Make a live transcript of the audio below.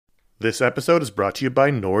This episode is brought to you by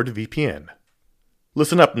NordVPN.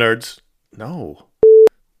 Listen up, nerds. No.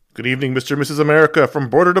 Good evening, Mr. and Mrs. America, from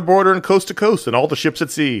border to border and coast to coast and all the ships at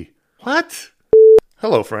sea. What?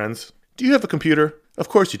 Hello, friends. Do you have a computer? Of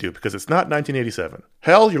course you do, because it's not 1987.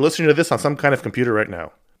 Hell, you're listening to this on some kind of computer right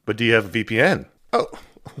now. But do you have a VPN? Oh,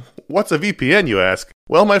 what's a VPN, you ask?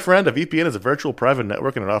 Well, my friend, a VPN is a virtual private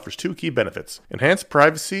network and it offers two key benefits: enhanced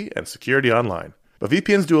privacy and security online. But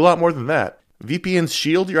VPNs do a lot more than that. VPNs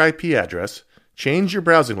shield your IP address, change your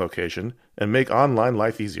browsing location, and make online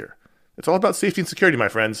life easier. It's all about safety and security, my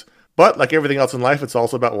friends. But like everything else in life, it's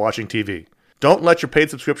also about watching TV. Don't let your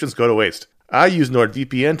paid subscriptions go to waste. I use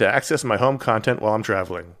NordVPN to access my home content while I'm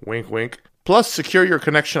traveling. Wink, wink. Plus, secure your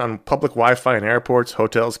connection on public Wi-Fi in airports,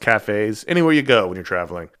 hotels, cafes, anywhere you go when you're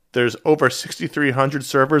traveling. There's over 6,300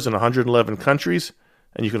 servers in 111 countries,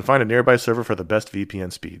 and you can find a nearby server for the best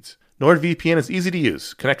VPN speeds. NordVPN is easy to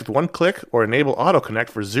use. Connect with one click or enable auto-connect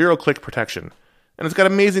for zero-click protection. And it's got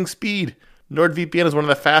amazing speed. NordVPN is one of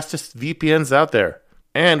the fastest VPNs out there.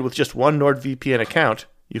 And with just one NordVPN account,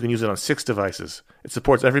 you can use it on 6 devices. It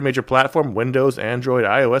supports every major platform: Windows, Android,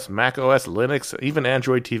 iOS, macOS, Linux, even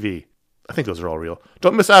Android TV. I think those are all real.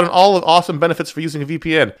 Don't miss out on all the awesome benefits for using a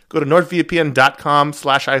VPN. Go to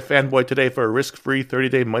nordvpn.com/ifanboy today for a risk-free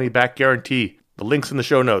 30-day money-back guarantee. The link's in the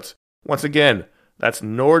show notes. Once again, that's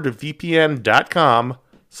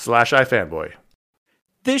nordvpn.com/ifanboy.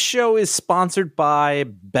 This show is sponsored by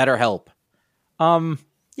BetterHelp. You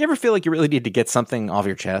ever feel like you really need to get something off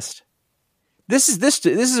your chest? This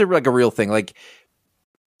is like a real thing. Like,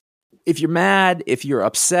 if you're mad, if you're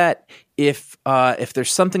upset, if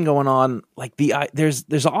there's something going on, like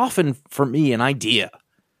there's often for me an idea.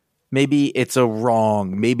 Maybe it's a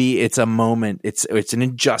wrong, maybe it's a moment, it's an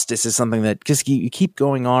injustice, is something that just you keep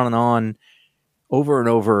going on and on over and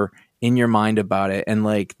over in your mind about it, and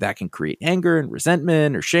like that can create anger and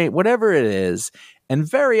resentment or shame, whatever it is. And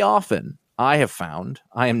very often I have found,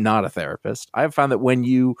 I am not a therapist, I have found that when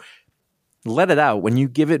you let it out, when you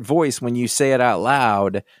give it voice, when you say it out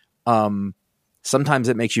loud, sometimes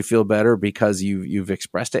it makes you feel better because you've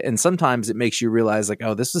expressed it, and sometimes it makes you realize like,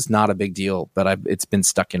 oh, this is not a big deal, but it's been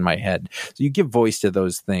stuck in my head. So you give voice to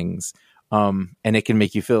those things, and it can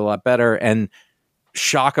make you feel a lot better. And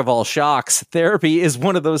shock of all shocks, therapy is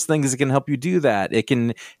one of those things that can help you do that. It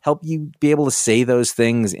can help you be able to say those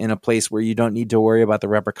things in a place where you don't need to worry about the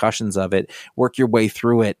repercussions of it, work your way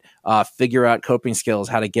through it, figure out coping skills,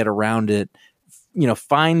 how to get around it,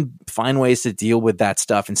 find ways to deal with that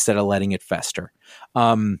stuff instead of letting it fester.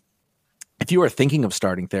 If you are thinking of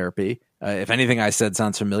starting therapy, if anything I said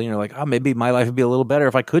sounds familiar, you're like, oh, maybe my life would be a little better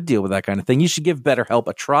if I could deal with that kind of thing, you should give BetterHelp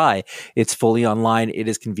a try. It's fully online. It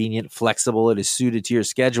is convenient, flexible. It is suited to your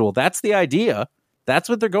schedule. That's the idea. That's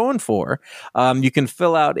what they're going for. You can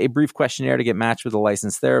fill out a brief questionnaire to get matched with a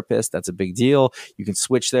licensed therapist. That's a big deal. You can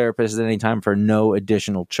switch therapists at any time for no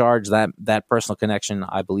additional charge. That personal connection,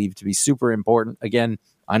 I believe, to be super important. Again,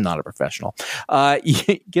 I'm not a professional.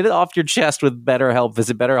 Get it off your chest with BetterHelp.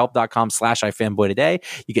 Visit BetterHelp.com/ifanboy today.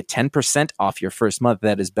 You get 10% off your first month.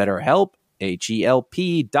 That is BetterHelp,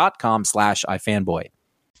 HELP.com/ifanboy.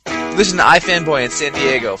 Listen to iFanboy in San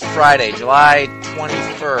Diego, Friday, July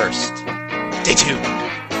 21st. Stay tuned.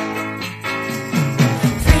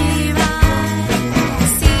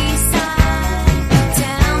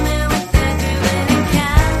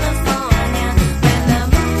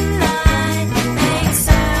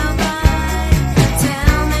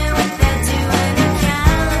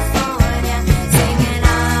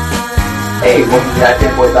 Hey, welcome to the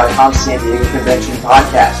iFanboy.com San Diego Convention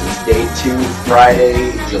Podcast. It's day 2,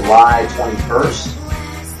 Friday, July 21st.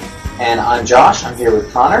 And I'm Josh. I'm here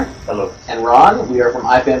with Connor. Hello. And Ron. We are from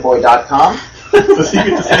iFanboy.com. Does he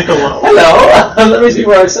get to say hello? Hello. Let me speak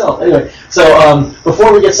for myself. Anyway, so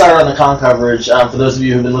before we get started on the con coverage, for those of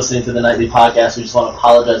you who've been listening to the nightly podcast, we just want to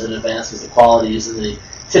apologize in advance because the quality isn't the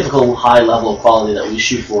typical high level of quality that we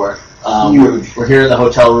shoot for. We're here in the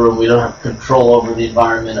hotel room. We don't have control over the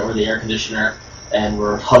environment or the air conditioner, and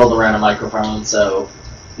we're huddled around a microphone. So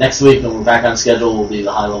next week, when we're back on schedule, will be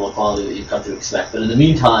the high level of quality that you've come to expect. But in the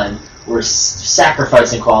meantime, we're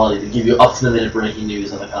sacrificing quality to give you up-to-the-minute breaking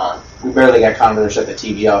news on the con. We barely got Connor to shut the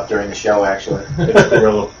TV off during the show, actually. It's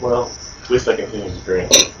Gorilla. Well, at least I can hear his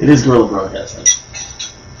drink. It is Gorilla Broadcasting.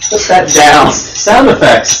 Put that down. Sound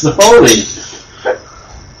effects, the Foley.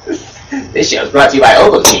 This show is brought to you by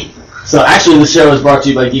Ovaltine. So actually, the show is brought to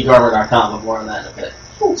you by GeekArmor.com, but more on that in a bit.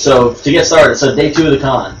 So to get started, so day 2 of the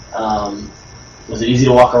con. Was it easy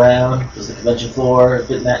to walk around? Was the convention floor a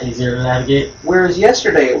bit easier to navigate? Whereas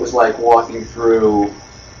yesterday it was like walking through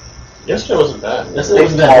Yesterday wasn't bad. Yesterday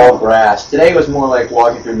big wasn't tall bad. grass. Today was more like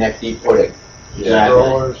walking through neck-deep pudding. Yeah,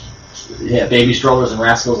 rollers. Yeah, baby strollers and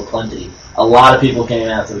rascals aplenty. A lot of people came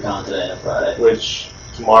out to the con today on Friday. Which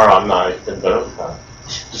tomorrow I'm not even going to go to the con.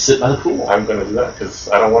 Just sit by the pool. I'm going to do that because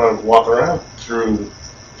I don't want to walk around through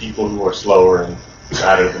people who are slower and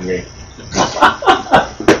fatter than me.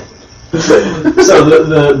 So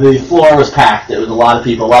the floor was packed. It was a lot of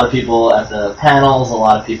people at the panels, a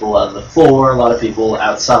lot of people on the floor, a lot of people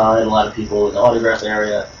outside, a lot of people in the autograph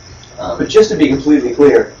area. But just to be completely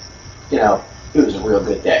clear, it was a real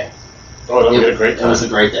good day. Oh, that was a great time. It was a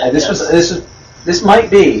great day. And this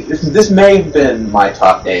may have been my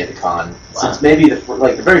top day at the con. Since maybe the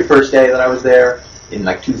very first day that I was there in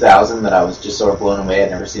 2000, that I was just sort of blown away.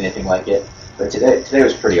 I'd never seen anything like it. But today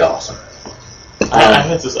was pretty awesome. I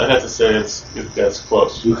had to say that's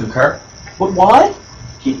close. You concur? But why?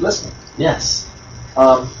 Keep listening. Yes.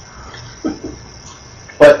 But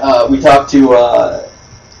we talked to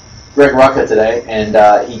Greg Rucka today, and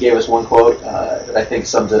he gave us one quote that I think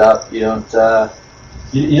sums it up. Greg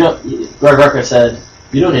Rucka said,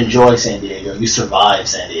 "You don't enjoy San Diego, you survive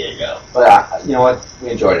San Diego." But you know what? We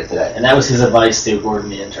enjoyed it today. And that was his advice to Gordon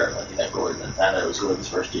the intern when he met Gordon and found out it was Gordon's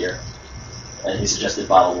first year. And he suggested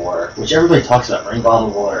bottled water, which everybody talks about. Bring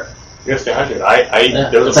bottled water. You gotta stay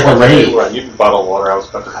hydrated. There was it's a like a rave. where I needed bottled water. I was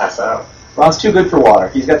about to pass out. Ron's too good for water.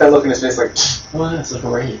 He's got that look in his face like, Oh, yeah, it's like a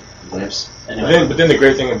rave. wimps. Anyway. But then the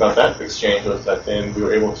great thing about that exchange was that then we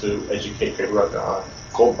were able to educate Greg Rucka on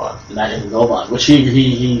Gold Bond. The Magic of Gold Bond, which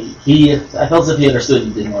he I felt as if he understood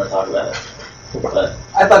and didn't want to talk about it. But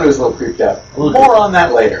I thought it was a little creeped out. A little More creeped. on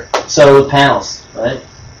that later. So panels, right?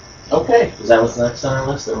 Okay. Is that what's next on our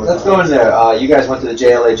list? Or Let's go in there. You guys went to the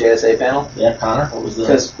JLA JSA panel? Yeah, Connor. What was the?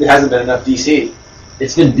 Because it hasn't been enough DC.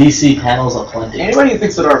 It's been DC panels aplenty. Anybody who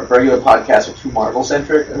thinks that our regular podcasts are too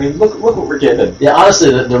Marvel-centric, I mean, look what we're given. Yeah,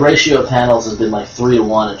 honestly, the ratio of panels has been like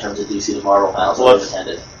 3-1 in terms of DC to Marvel panels Well, that we've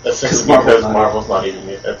attended. That's simply Marvel's because not- Marvel's not even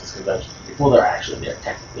at this convention. Well, they're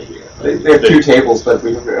technically here. They have two tables, but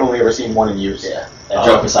we've only ever seen one in use. Yeah, and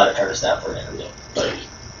Joe decided to turn us down for an interview. But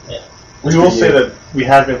We will say that we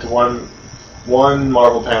have been to one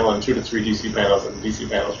Marvel panel and 2 to 3 DC panels, and the DC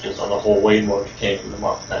panels just on the whole way more entertaining than the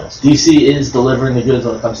Marvel panels. DC is delivering the goods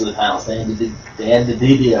when it comes to the panels. Dan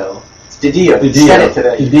DiDio It's Didio. He said it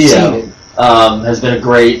today. You've seen it. has been a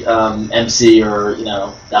great MC or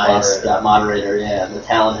moderator. Yeah, and the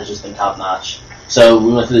talent has just been top notch. So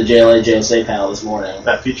we went to the JLA JSA panel this morning.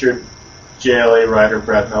 That featured JLA writer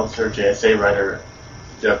Brad Meltzer, JSA writer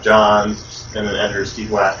Jeff Johns, and then editor Steve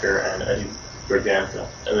Wacker and Eddie Berganza.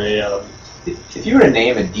 And they If you were to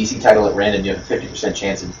name a DC title at random, you have a 50%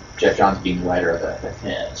 chance of Jeff Johns being the writer of that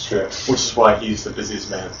thing. Yeah, it's true. which is why he's the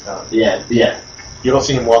busiest man at the con. Yeah. You don't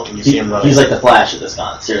see him walking, you see him running. He's like the Flash at this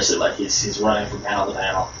con. Seriously, like he's running from panel to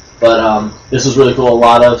panel. But this was really cool. A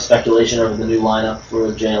lot of speculation over the new lineup for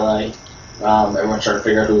JLA. Everyone's trying to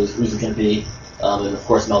figure out who's it going to be. And of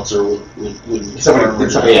course, Meltzer would Did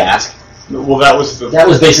somebody ask? Well, that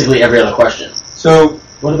was basically every other question. So,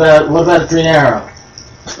 What about Green Arrow?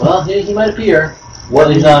 Well, he might appear.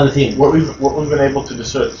 He's not on the team. what we've been able to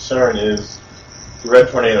discern is Red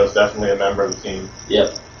Tornado is definitely a member of the team.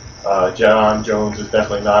 Yep. John Jones is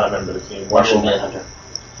definitely not a member of the team. Martian Manhunter.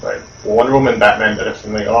 Right. Well, Wonder Woman, Batman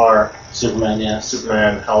definitely are. Superman, yes.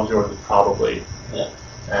 Superman, Hal Jordan probably. Yeah.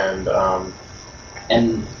 And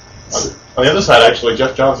And on the other side, actually,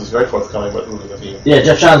 Jeff Johns is very forthcoming with who's in the team. yeah,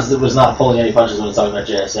 Jeff Johns was not pulling any punches when he was talking about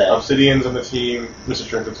JSA. Obsidian's on the team. Mr.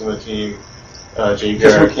 Strickland's on the team. Jay Because who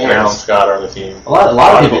Garrett and cares? Alan Scott are on the team. A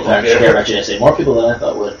lot of people care about JSA. More people than I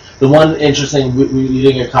thought would. The one interesting, we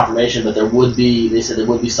didn't get confirmation, but they said there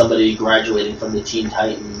would be somebody graduating from the Teen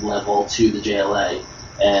Titan level to the JLA,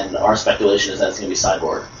 and our speculation is that it's going to be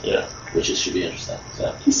Cyborg, Yeah. which should be interesting.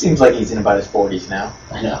 So he seems like he's in about his 40s now.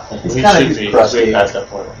 I know. He's He kind should of be. crusty. He's past that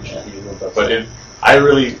point where he should be moved up. But I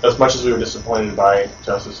really, as much as we were disappointed by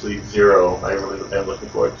Justice League Zero, I really am looking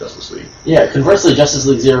forward to Justice League. Yeah, conversely, Justice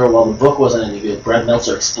League Zero, while the book wasn't any good, Brad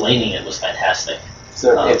Meltzer explaining it was fantastic.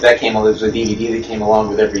 So if that came along, it was a DVD that came along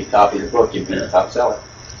with every copy of the book, you'd be the top seller.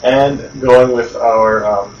 And going with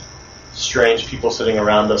our strange people sitting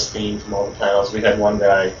around us theme from all the panels, we had one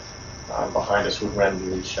guy behind us who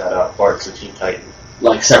randomly shout out Bart's a Teen Titan,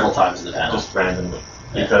 Like several times in the panel. just randomly,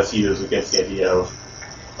 Yeah. because he was against the idea of,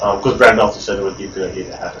 because Brad Meltzer said it would be a good idea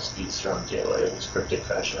to have a speedster on JLA in this cryptic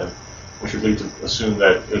fashion, which would lead to assume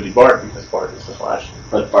that it would be Bart, because Bart is the Flash,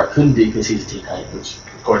 But Bart couldn't be because he's a Teen Titan. which,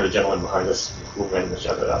 according to the gentleman behind us, who randomly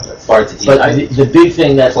shouted out, that's Bart's a Teen But Titan. the big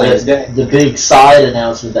thing Plain as day. the big side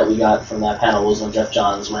announcement that we got from that panel was when Jeff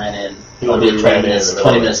Johns ran in. He Albeit ran in the middle 20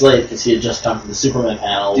 of it. minutes late because he had just come from the Superman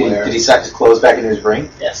panel where Did he suck his clothes back into his ring?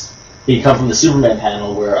 yes, he'd come from the Superman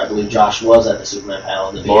panel where I believe Josh was at the Superman panel.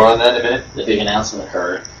 And More on that in a minute. the big announcement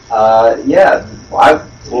occurred. Yeah.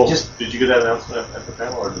 Well, Just did you get that announcement at the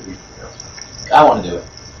panel, or did we announce it? I want to do it.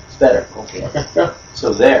 It's better. Okay.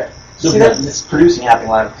 So there. See that? It's producing happening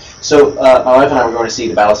live. So my wife and I were going to see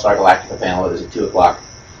the Battlestar Galactica panel. It was at 2 o'clock.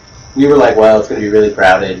 We were like, well, it's going to be really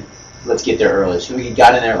crowded. Let's get there early. So we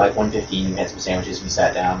got in there at like 1:15. We had some sandwiches and we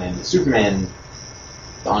sat down. And the Superman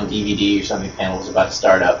on DVD or something panel was about to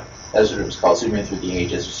start up. That's what it was called, Superman Through the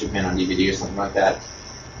Ages, or Superman on DVD or something like that.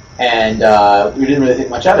 And we didn't really think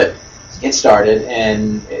much of it. It started,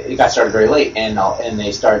 and it got started very late, and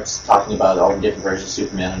they start talking about all the different versions of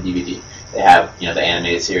Superman on DVD. They have, the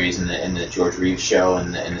animated series and the George Reeves show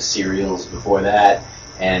and the serials before that,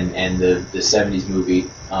 and the 70s movie.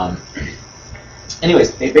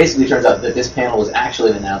 Anyways, it basically turns out that this panel was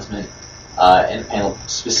actually an announcement, and a panel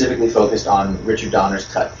specifically focused on Richard Donner's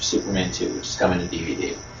cut for Superman 2, which is coming to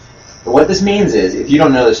DVD. But what this means is, if you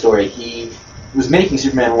don't know the story, he was making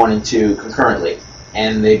Superman 1 and 2 concurrently,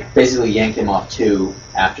 and they basically yanked him off 2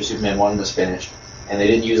 after Superman 1 was finished, and they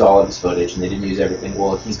didn't use all of his footage, and they didn't use everything.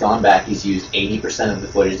 Well, he's gone back, he's used 80% of the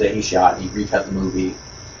footage that he shot, he recut the movie.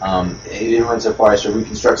 He even went so far as to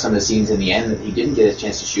reconstruct some of the scenes in the end that he didn't get a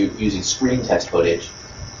chance to shoot using screen test footage.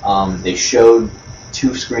 They showed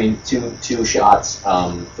two shots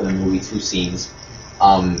from the movie, 2 scenes.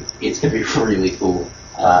 It's going to be really cool.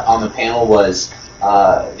 On the panel was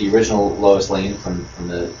the original Lois Lane from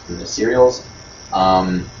the serials,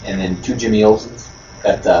 and then 2 Jimmy Olsens.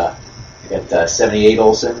 Got 78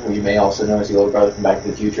 Olsen, who you may also know as the older brother from Back to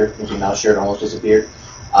the Future. Mickey Mouse shirt almost disappeared.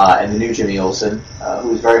 And the new Jimmy Olsen, who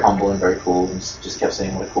was very humble and very cool, and just kept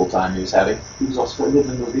saying what a cool time he was having. He was also very good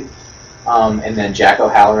in the movie. And then Jack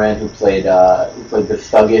O'Halloran, who played the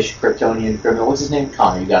thuggish Kryptonian criminal. What's his name?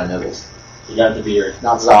 Connor, you gotta know this. You got the beard.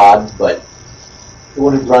 Not Zod, but the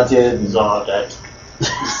one who grunted. Zodette.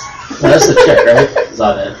 That's the chick, right?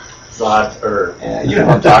 Zodette. Yeah, you know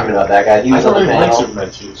what I'm talking about, that guy. He was on the I don't really like panel.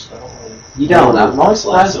 Superman 2, so I don't really... You don't. I'm always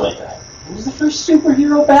surprised about that. It was the first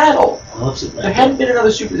superhero battle. I love Superman. There hadn't been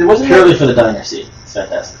another There wasn't Purely for the diner scene. It's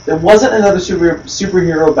fantastic. There wasn't another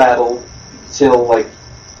superhero battle till like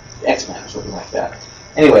X-Men or something like that.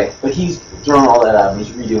 Anyway, but he's thrown all that out and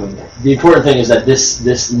he's redoing it. The important thing is that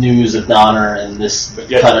this news of Donner and this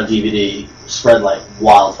cut on DVD spread like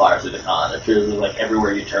wildfire through the con. It appeared like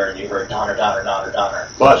everywhere you turn, you heard Donner.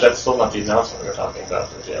 But that's still not the announcement we were talking about,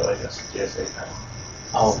 the JSA panel.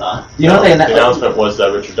 Oh, It's not. you know what they The announcement was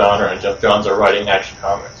that Richard Donner and Jeff Johns are writing Action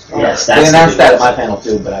Comics. Yes, They that's announced the that at big my news. panel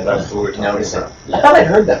too, but I That's didn't what we're talking notice it. about. I thought I'd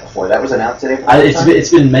heard that before. That was announced today. It's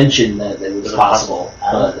been mentioned that it was Is it possible,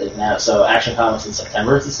 but now so Action Comics in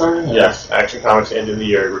September is it starting? Or- Yes, Action Comics end of the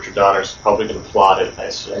year. Richard Donner's probably going to plot it, I And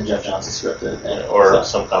assume. Jeff Johnson scripted, and Or so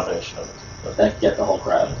some combination of it. that get the whole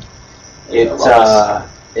crowd.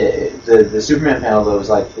 The Superman panel though was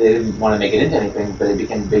like they didn't want to make it into anything, but it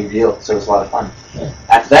became a big deal, so it was a lot of fun. Yeah.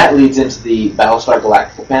 After that leads into the Battlestar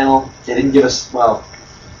Galactica panel. They didn't give us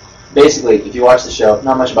basically if you watch the show,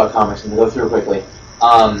 not much about comics. I'm gonna go through it quickly.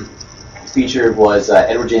 Featured was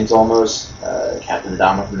Edward James Olmos, Captain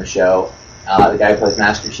Adama from the show, the guy who plays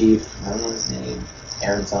Master Chief. I don't know his name,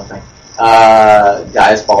 Aaron something.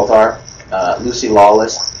 Gaius Baltar, Lucy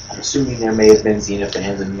Lawless. I'm assuming there may have been Xena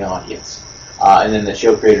fans in the audience. And then the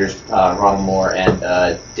show creators, Ronald Moore and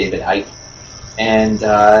David Icke. And,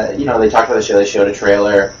 they talked about the show. They showed a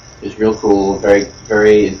trailer. It was real cool. Very,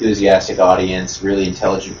 very enthusiastic audience. Really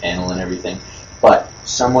intelligent panel and everything. But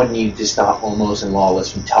someone needed to stop Olmos and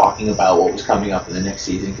Lawless from talking about what was coming up in the next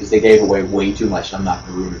season because they gave away way too much, and I'm not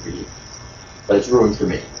going to ruin it for you. But it's ruined for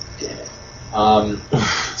me. Damn it.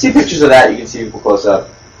 See pictures of that. You can see people close up.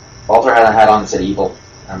 Walter had a hat on that said evil.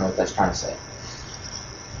 I don't know what that's trying to say.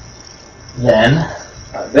 Then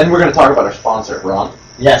Then we're going to talk about our sponsor, Ron.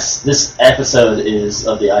 yes, this episode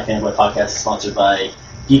of the iFanboy podcast is sponsored by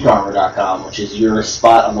GeekArmor.com, which is your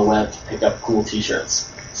spot on the web to pick up cool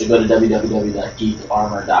T-shirts. So go to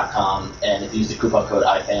www.geekarmor.com, and if you use the coupon code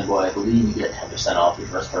iFanboy, I believe you get 10% off your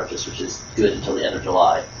first purchase, which is good until the end of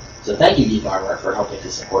July. So thank you, Geek Armor, for helping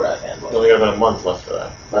to support We iFanboy. only got about a month left for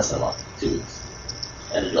that. Less than a month, 2 weeks.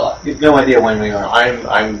 End of July. You have no idea when we are. I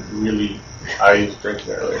was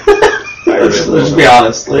drinking earlier. Let's be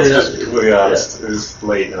honest. Let's just be completely honest. It was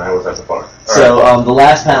late and I was at the bar. So the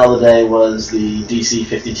last panel of the day was the DC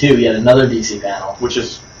 52, yet another DC panel. Which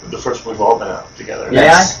is the first we've all been out together.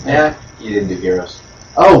 Yes. May I? You didn't do Heroes.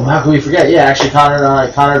 Oh, how can we forget? Yeah, actually,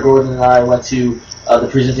 Connor Gordon and I went to the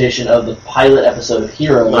presentation of the pilot episode of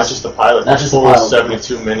Heroes, Not just the pilot, Not just the full pilot.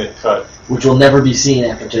 72-minute cut. which will never be seen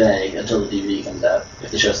after today until the DVD comes out, if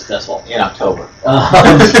the show's successful. In October.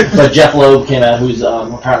 But Jeff Loeb came out, who's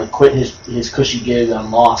apparently quit his cushy gig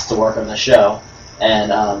on Lost to work on the show,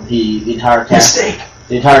 and the entire cast... Mistake!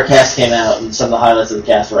 the entire cast came out, and some of the highlights of the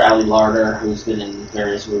cast were Ali Larder, who's been in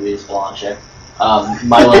various movies, blonde chick.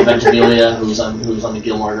 Milo Ventimiglia, who was on the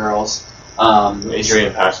Gilmore Girls.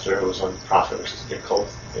 Adrian Pastor, who was on Prophet, which is a big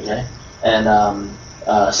cult. Okay. And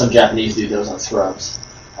some Japanese dude that was on Scrubs.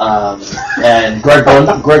 And Greg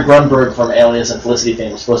Grunberg from Alias and Felicity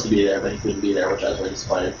fame was supposed to be there, but he couldn't be there, which I was very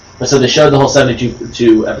disappointed. But so they showed the whole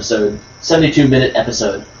 72-minute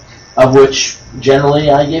episode, of which generally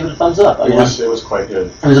I gave it a thumbs up. It was quite good.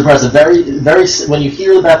 It was impressive. Very, very. When you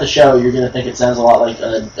hear about the show, you're going to think it sounds a lot like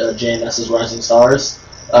JMS's Rising Stars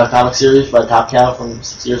comic series by Top Cow from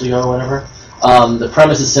 6 years ago or whatever. The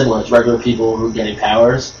premise is similar. It's regular people who are getting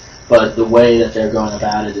powers, but the way that they're going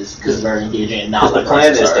about it is very engaging and not like the plan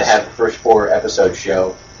Rising is Stars. to have the first 4 episode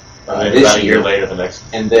show And then this about a year year, later, the next.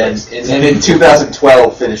 and then in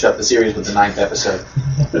 2012 finish up the series with the 9th episode.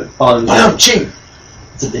 Ching!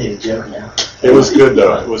 It's a dated joke now. It was good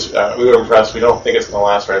though. It was. We were impressed. We don't think it's going to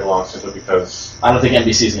last very long, simply because. I don't think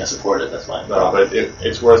NBC's going to support it. That's my No, problem. but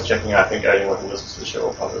it's worth checking out. I think anyone who listens to the show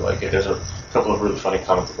will probably like it. There's a couple of really funny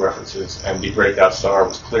comic book references, and the breakout star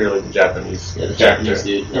was clearly the Japanese. Yeah, the actor. Japanese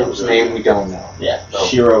dude. Yeah, Whose name we don't know. Yeah, Oh.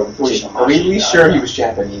 Shiro. Are we at least sure he was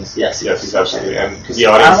Japanese? Yes, Yes, absolutely. And Because the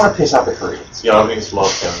I don't audience, want to piss off the Koreans. the audience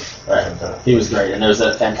loved him. Right. And, He was great, and there was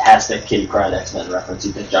a fantastic Kitty Pryde X-Men reference.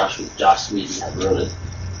 You think Josh Whedon had wrote it,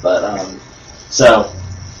 but so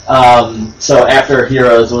after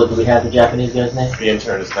Heroes, what do we have the Japanese guy's name? the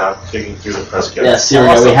intern is now digging through the press kit. Yes,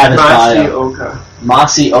 Syria. We have his Masi bio. Oka.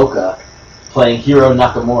 Masi Oka playing Hiro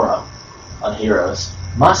Nakamura on Heroes.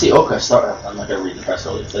 Masi Oka I'm not going to read the press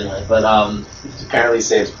release anyway, but Apparently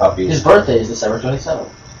saves puppies. his birthday is December 27th.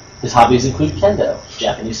 His hobbies include kendo,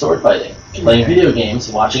 Japanese sword fighting, playing video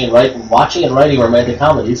games, watching and writing romantic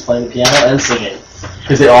comedies, playing the piano, and singing.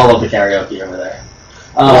 Because they all love the karaoke over there.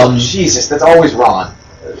 Oh, Jesus, that's always Ron.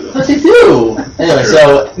 But they do! Anyway,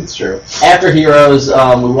 so It's true. after Heroes,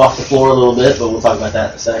 we walked the floor a little bit, but we'll talk about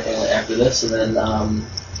that in a second after this. And then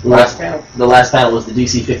the last panel was the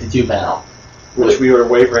DC 52 panel. Which we were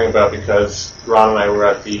wavering about because Ron and I were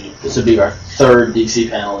at the This would be our third DC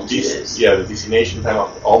panel in 2 days. the DC Nation panel.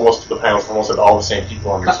 The panels almost had all the same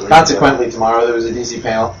people on there. So we Consequently, tomorrow there was a DC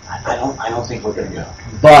panel. I don't think we're gonna go.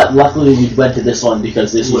 But luckily we went to this one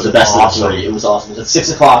because this was the best awesome. of the 3. It was awesome. It was at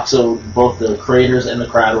 6 o'clock, so both the creators and the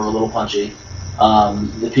crowd were a little punchy.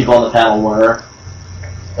 The people on the panel were...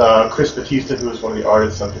 Chris Batista, who was one of the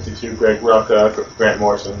artists on 52, Greg Rucka, Grant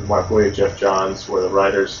Morrison, Mark Waid, Jeff Johns were the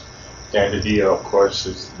writers. Dan DiDio, of course,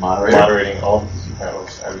 is moderating all the DC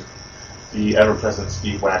panels, and the ever-present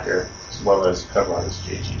Steve Wacker, as well as cover artist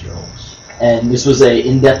J.G. Jones. And this was a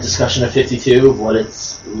in-depth discussion of 52, of what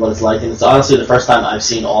it's like, and it's honestly the first time I've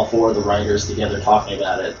seen all 4 of the writers together talking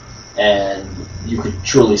about it, and you could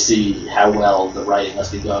truly see how well the writing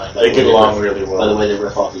must be going. They get along really well. By the way they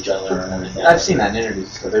riff off each other and everything. I've seen that in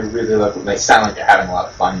interviews, so they really they sound like they're having a lot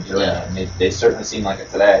of fun doing Yeah. it, and they certainly seem like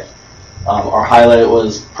it today. Our highlight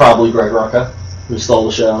was probably Greg Rucka, who stole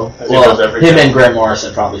the show. As he does every Him time. and Grant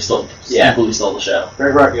Morrison probably equally stole the show.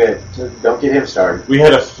 Greg Rucka, don't get him started. We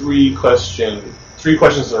had a three questions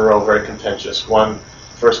in a row, very contentious.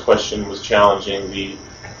 First question was challenging the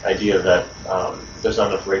idea that there's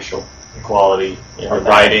not enough racial equality in the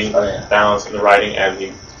writing, balance in the writing, and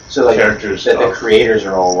the So like characters. that the creators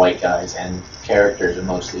are all white guys and characters are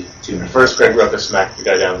mostly too many. First, Greg Rucka smacked the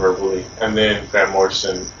guy down verbally, and then Grant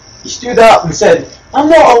Morrison. He stood up and said, "I'm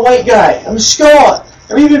not a white guy. I'm a Scot.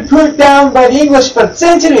 I've been put down by the English for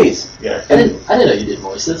centuries." Yeah, I didn't know you did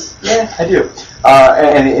voices. Yeah, I do.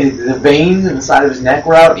 And the veins in the side of his neck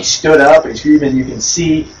were out, and he stood up and he screamed, and you can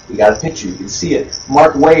see, we got a picture, you can see it.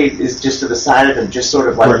 Mark Waid is just to the side of him, just sort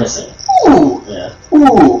of like, Grimacing. ooh, Yeah.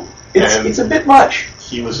 ooh. And- It's a bit much.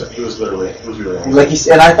 he was really angry. Like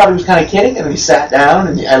and I thought he was kind of kidding, and then he sat down,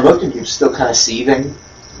 and I looked, and he was still kind of seething.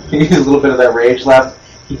 He had a little bit of that rage left.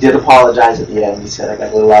 He did apologize at the end. He said, "I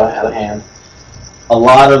got a little out of hand." A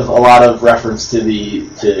lot of reference to the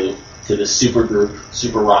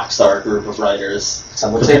super rock star group of writers.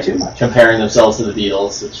 Some would say too much. Comparing themselves to the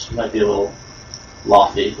Beatles, which might be a little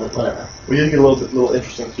lofty, but whatever. We did get a little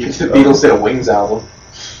interesting piece. The Beatles did a Wings album.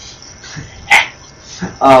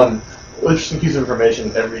 Interesting piece of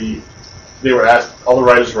information. They were asked. All the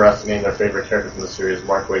writers were asked to name their favorite character from the series.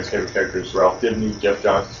 Mark Waid's favorite character is Ralph Dibny. Jeff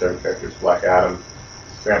Johnson's favorite character is Black Adam.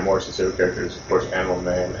 Grant Morrison's favorite character is, of course, Animal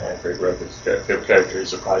Man, and Greg Rucka's favorite character is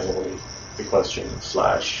surprisingly the question /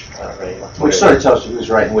 Rain Montoya. Which sort of tells you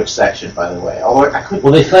who's writing which section, by the way. Although I could.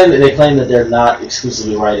 Well, they claim that they're not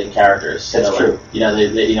exclusively writing characters. That's true.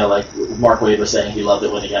 Like Mark Waid was saying, he loved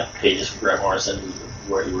it when he got pages from Grant Morrison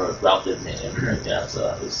where he wrote Ralph Dibny, and so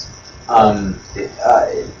that was.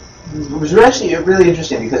 It was actually really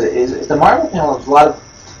interesting because the Marvel panel is a lot of.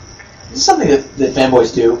 This is something that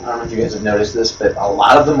fanboys do. I don't know if you guys have noticed this, but a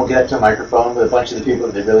lot of them will get up to a microphone with a bunch of the people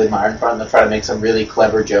that they really admire in front, and they'll try to make some really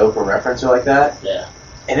clever joke or reference or like that. Yeah.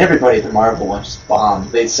 And everybody at the Marvel one just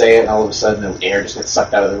bombed. They'd say it, and all of a sudden the air just gets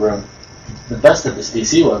sucked out of the room. The best of this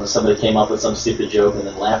DC one was somebody came up with some stupid joke and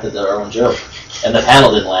then laughed at their own joke, and the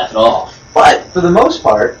panel didn't laugh at all. But for the most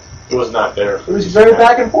part, It was not there. it was very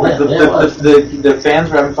back and forth. Yeah, The fans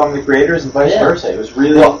were having fun with the creators and vice Yeah. versa. It was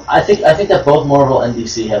really Well, I think that both Marvel and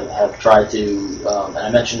DC have tried to, and I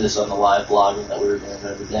mentioned this on the live blogging that we were doing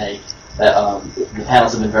every day, that the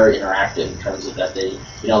panels have been very interactive in terms of that they,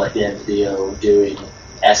 like Dan DiDio doing,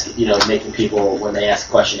 making people, when they ask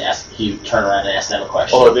a question, you turn around and ask them a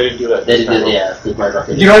question. Oh, they didn't do that. They didn't do it, yeah. The Greg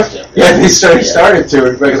Rucka You know did what? that too. Yeah, they started to.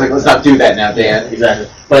 And Greg was like, let's not do that now, Dan. Exactly.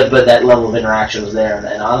 But that level of interaction was there,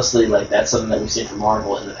 and honestly, like, that's something that we've seen from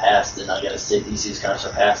Marvel in the past, and I gotta say DC's kind of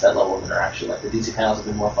surpassed that level of interaction. Like, the DC panels have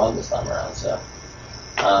been more fun this time around, so.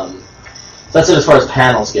 That's it as far as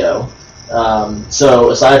panels go.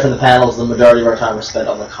 So aside from the panels, the majority of our time was spent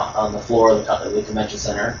on the floor of the convention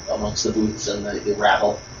center, amongst the booths and the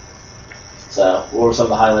rabble. So, what were some of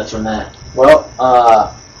the highlights from that? Well,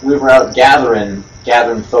 we were out gathering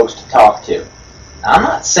folks to talk to. Now, I'm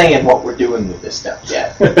not saying what we're doing with this stuff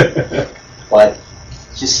yet, but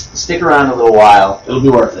just stick around a little while. It'll be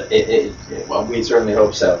worth it. Well, we certainly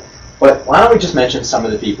hope so. But why don't we just mention some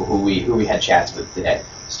of the people who we had chats with today?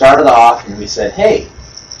 Started off and we said, hey,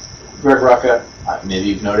 Greg Rucka, maybe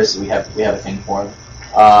you've noticed we have a thing for him.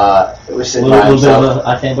 It was A little bit of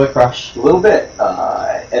a fanboy crush. a little bit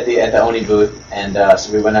at the Oni booth, and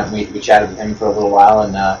so we went out and we chatted with him for a little while,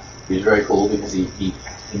 and he was very cool because he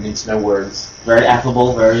minced no words. Very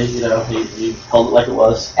affable, very, he told it like it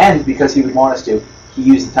was. And because he would want us to, he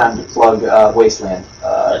used the time to plug Wasteland,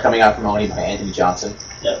 coming out from Oni by Anthony Johnson.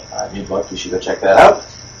 Yep. New book, you should go check that out.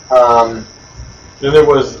 Then there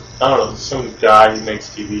was, I don't know, some guy who makes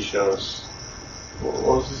TV shows. What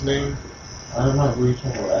was his name? I don't know, who are you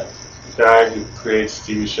talking about? The guy who creates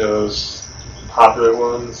TV shows, popular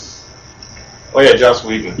ones. Oh yeah, Joss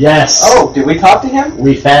Whedon. Yes! Oh, did we talk to him?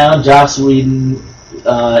 We found Joss Whedon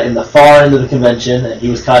in the far end of the convention, and he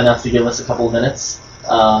was kind enough to give us a couple of minutes.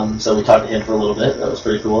 So we talked to him for a little bit. That was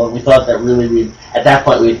pretty cool. And we thought that really, at that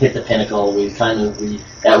point, we'd hit the pinnacle.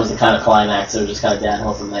 That was the kind of climax. It was just kind of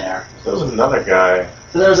downhill from there. There was another guy.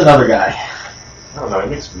 So there was another guy. I don't know, he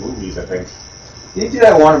makes movies, I think. Did you do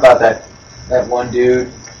that one about that one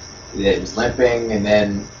dude that was limping, and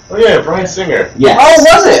then... Oh yeah, Bryan Singer. Yes. Oh,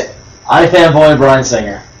 was it? I fanboy Bryan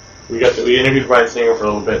Singer. We interviewed Bryan Singer for a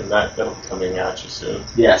little bit, and that'll be coming at you soon.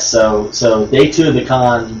 Yes. So day 2 of the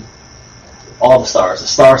con, all the stars, a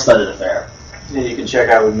star-studded affair. And you can check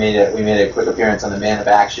out, we made a quick appearance on the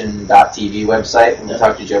manofaction.tv website, and we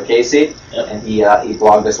talked to Joe Casey, and he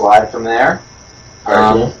blogged us live from there. Very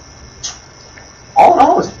cool. All in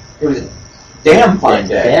all, it was a damn fine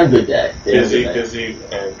day. Damn good day. Busy,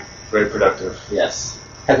 and very productive. Yes.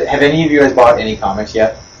 Have any of you guys bought any comics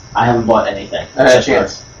yet? I haven't bought anything. I had a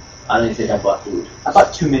chance. I don't even think I bought food. I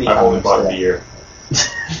bought too many I've only comics bought today. beer.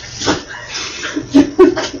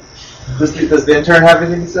 Does the intern have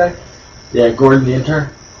anything to say? Yeah, Gordon the intern.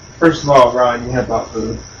 First of all, Ron, you have bought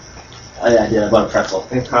food. I did. I bought a pretzel.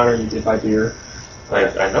 And Connor, you did buy beer.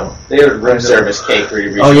 I know. They had a room service cake where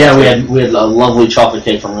you reached Oh yeah, out we had a lovely chocolate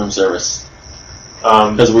cake from room service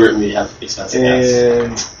because we have expensive guests.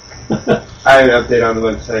 And I had an update on the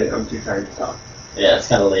website. I'm too tired to talk. Yeah, it's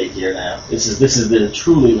kind of late here now. This is the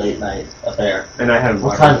truly late night affair. And I had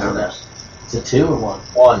What time is it now? Is it 2 or 1?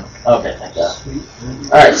 1. Okay, thank God.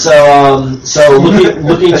 All right, so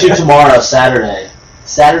looking to tomorrow, Saturday.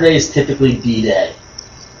 Saturday is typically D-Day.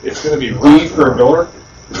 It's going to be D for door.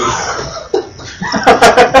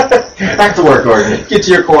 Back to work, Gordon. Get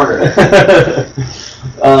to your corner.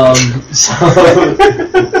 So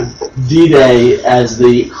D-Day, as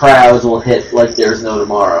the crowds will hit like there's no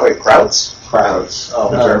tomorrow. Wait, crowds? Crowds. Oh,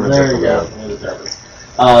 The Germans there are you go. coming Yeah, the Germans.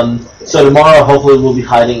 So tomorrow, hopefully, we'll be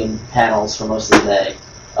hiding in panels for most of the day.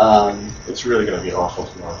 It's really going to be awful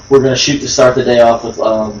tomorrow. We're going to shoot to start the day off with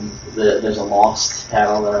there's a Lost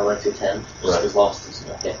panel that I like to attend. Just because Lost is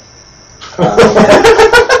okay.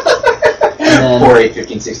 And 4, then, 8,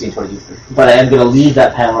 15, 16, 22. but I am going to leave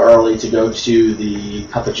that panel early to go to the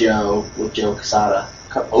Cup of Joe with Joe Quesada.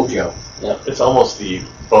 Joe. It's almost the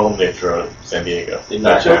bone they throw at San Diego.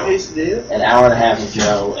 Exactly. That An hour and a half with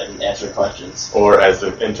Joe and answering questions. now. Or as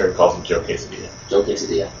the intern calls him, Joe Quesadilla. Joe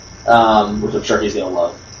Quesadilla, which I'm sure he's going to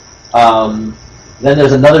love. Then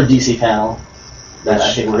there's another DC panel that I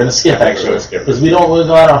Which think we're going to skip, I think we're actually. gonna skip. Because we don't want to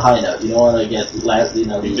go out on a high note. You don't want to get,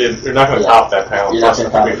 You're not going to top that panel. You're not Plus, I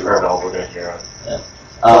gonna think top we've it. heard all we're going to hear on. It's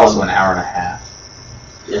also an hour and a half.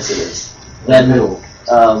 Yes, it is. Then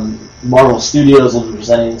Marvel Studios will be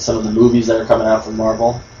presenting some of the movies that are coming out from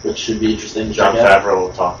Marvel, which should be interesting to John check out. Favreau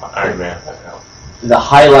will talk Iron Man that now. The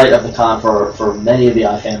highlight of the con for many of the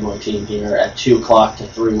iFanboy team here at 2 o'clock to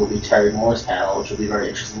 3 will be Terry Moore's panel, which will be very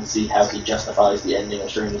interesting to see how he justifies the ending of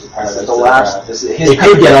Strangers in Paradise. This is the last. This is his It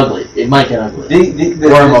could get ugly. It might get ugly.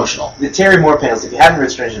 Or emotional. The Terry Moore panels, if you haven't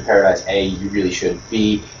read Strangers in Paradise, A, you really should.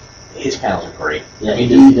 B, his panels are great. Yeah, I mean,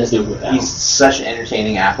 he does do a good panel. He's such an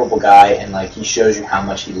entertaining, affable guy, and like he shows you how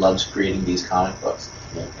much he loves creating these comic books.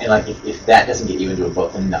 Yeah. And like if that doesn't get you into a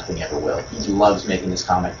book, then nothing ever will. He loves making this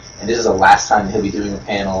comic, and this is the last time he'll be doing a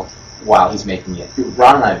panel while he's making it.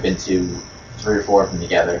 Ron and I have been to 3 or 4 of them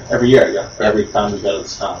together. Every year, yeah. Every time we go to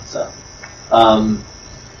this con. So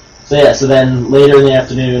then later in the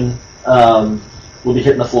afternoon, we'll be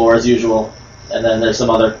hitting the floor as usual, and then there's some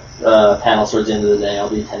other panels towards the end of the day. I'll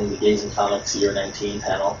be attending the Gazing Comics Year 19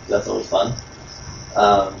 panel. That's always fun.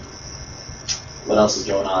 What else is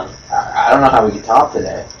going on? I don't know how we can top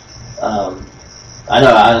today.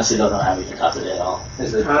 I honestly don't know how we can top it at all.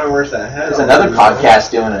 There's There's another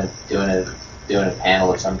podcast doing a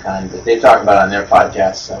panel of some kind, but they talk about it on their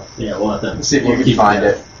podcast. So Yeah, we'll have to let's see if you can find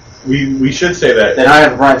it. We should say that Then I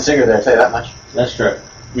have Brian Singer there. I'll tell you that much. That's true.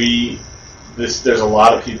 there's a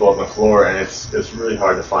lot of people on the floor, and it's really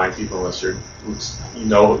hard to find people unless you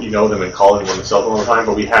know them and call them on the cell phone all the time.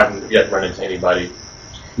 But we haven't yet run into anybody.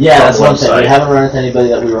 Yeah, On that's the one thing. We website. haven't run into anybody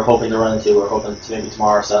that we were hoping to run into. We're hoping to maybe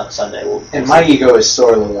tomorrow, Sunday. And my ego is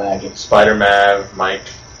sorely lagging. Spider-Man, Mike,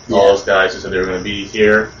 all Yeah. those guys who said they were going to be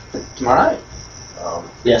here. Tomorrow night.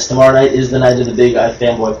 Yes, tomorrow night is the night of the big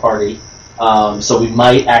iFanboy party. So we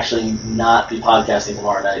might actually not be podcasting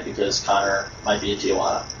tomorrow night because Connor might be in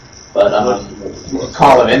Tijuana. But You can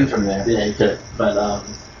call him in from there. yeah, you could.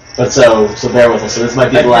 But so bear with us. So this might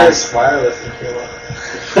be the last. wireless in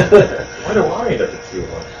Tijuana. Why do I end up at 2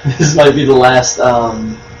 This might be the last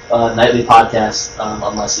nightly podcast,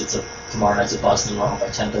 unless it's tomorrow night's at Boston Tomorrow by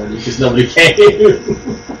 10:30 because nobody came,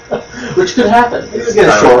 which could happen. It's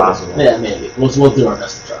gonna short. possible. Yeah, maybe. We'll do our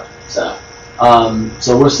best to try.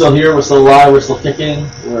 So we're still here. We're still alive. We're still kicking.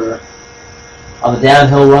 We're on the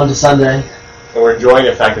downhill run to Sunday. And we're enjoying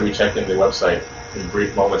the fact that we check in the website in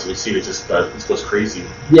brief moments. We see it just goes crazy.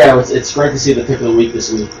 Yeah, it's great to see the pick of the week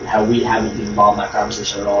this week. How we haven't been involved in that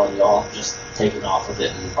conversation at all, and y'all just taking off with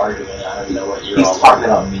it and arguing. I don't even know what you're all He's talking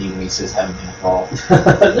about me when he says haven't been involved. He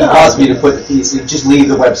No. caused me to put the piece. Just leave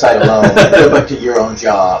the website alone. Go back to your own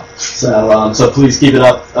job. So please keep it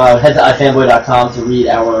up. Head to ifanboy.com to read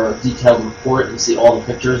our detailed report and see all the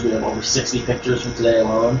pictures. We have over 60 pictures from today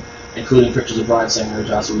alone, including pictures of Brian Singer,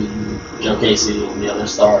 Joss Whedon, Joe Casey, and the other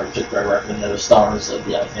stars, Chick Gregory, and the other stars of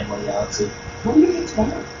the iFanboy galaxy. What are you going to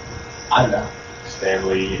tomorrow? I don't know.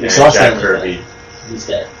 Stanley We and saw Jack Stanley Kirby. today. He's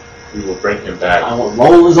dead. We will bring him back. I will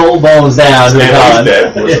roll his old bones down. Stanley's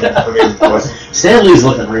dead. Yeah. I mean, was- Stanley's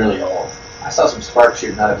looking really old. I saw some sparks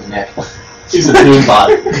shooting out of his neck. He's a doom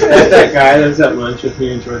body. That's that guy that was at lunch with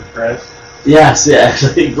me and George Perez. Yes, yeah,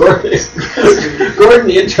 actually, Gordon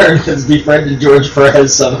the intern has befriended George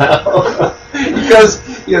Perez somehow. He goes,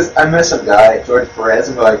 I met some guy, George Perez,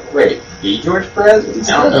 and we're like, wait, the George Perez? He's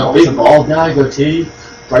I don't know. big bald guy, goatee,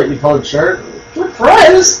 brightly colored shirt. George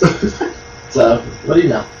Perez. So, what do you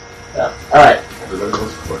know? Yeah. All right, everybody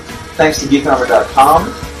knows sports. Thanks to geekonomer.com.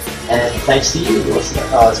 and thanks to you, listener.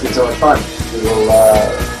 Oh, it's been so much fun. We will,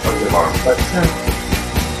 Tomorrow. but,